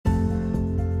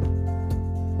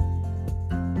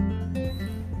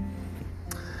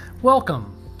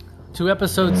Welcome to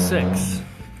episode 6,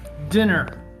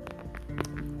 Dinner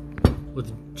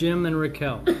with Jim and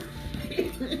Raquel.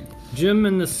 Jim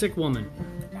and the sick woman.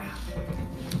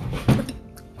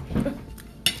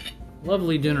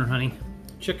 Lovely dinner, honey.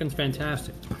 Chicken's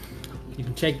fantastic. You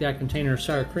can take that container of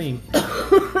sour cream.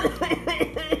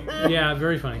 Yeah,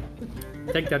 very funny.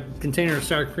 Take that container of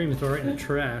sour cream and throw it right in the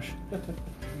trash.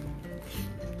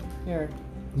 Here.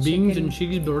 Beans and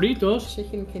cheese burritos.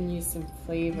 Chicken can use some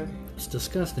flavor. It's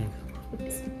disgusting.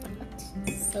 It's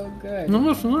so good.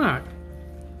 No, it's not.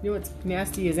 You know what's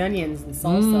nasty is onions and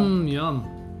salsa. Yum.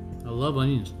 I love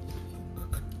onions.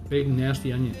 Big,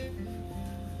 nasty onions.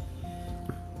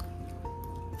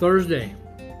 Thursday.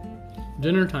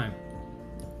 Dinner time.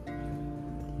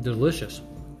 Delicious.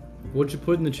 What'd you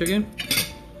put in the chicken?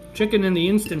 Chicken in the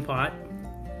Instant Pot.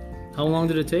 How long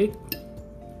did it take?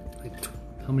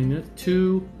 How many minutes?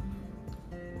 20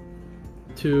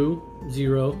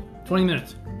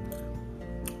 minutes.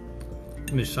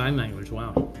 Miss sign language,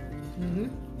 wow. Mm-hmm.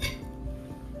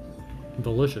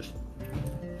 Delicious.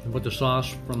 And put the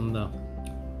sauce from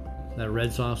that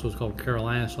red sauce was called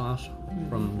Carolina sauce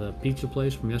from the pizza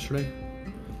place from yesterday.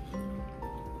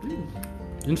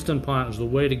 Instant Pot is the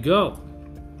way to go.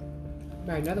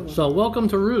 Try another one. So welcome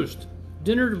to Roost.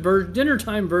 Dinner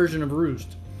time version of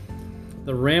Roost.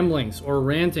 The ramblings or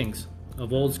rantings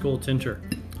of old school Tinter.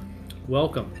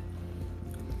 Welcome.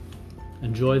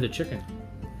 Enjoy the chicken.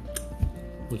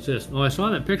 What's this? Oh, I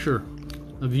saw that picture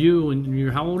of you and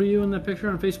you're, how old are you in that picture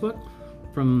on Facebook?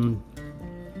 From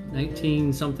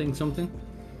 19 something something.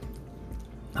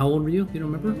 How old were you? You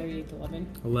don't remember? Maybe 11.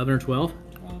 11 or 12?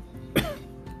 12.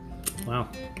 Wow.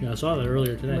 Yeah, I saw that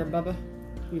earlier today. Remember Bubba?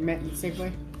 We met in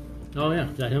Safeway? Oh yeah,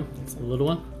 is that him? The little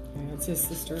one? Yeah, it's his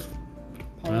sister.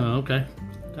 Oh, okay.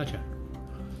 Gotcha.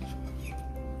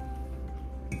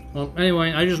 Well,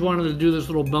 anyway, I just wanted to do this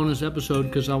little bonus episode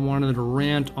because I wanted to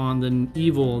rant on the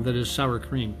evil that is sour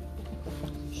cream.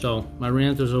 So, my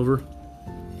rant is over.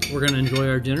 We're going to enjoy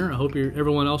our dinner. I hope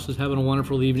everyone else is having a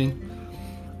wonderful evening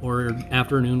or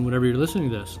afternoon, whatever you're listening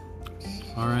to this.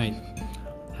 All right.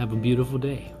 Have a beautiful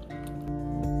day.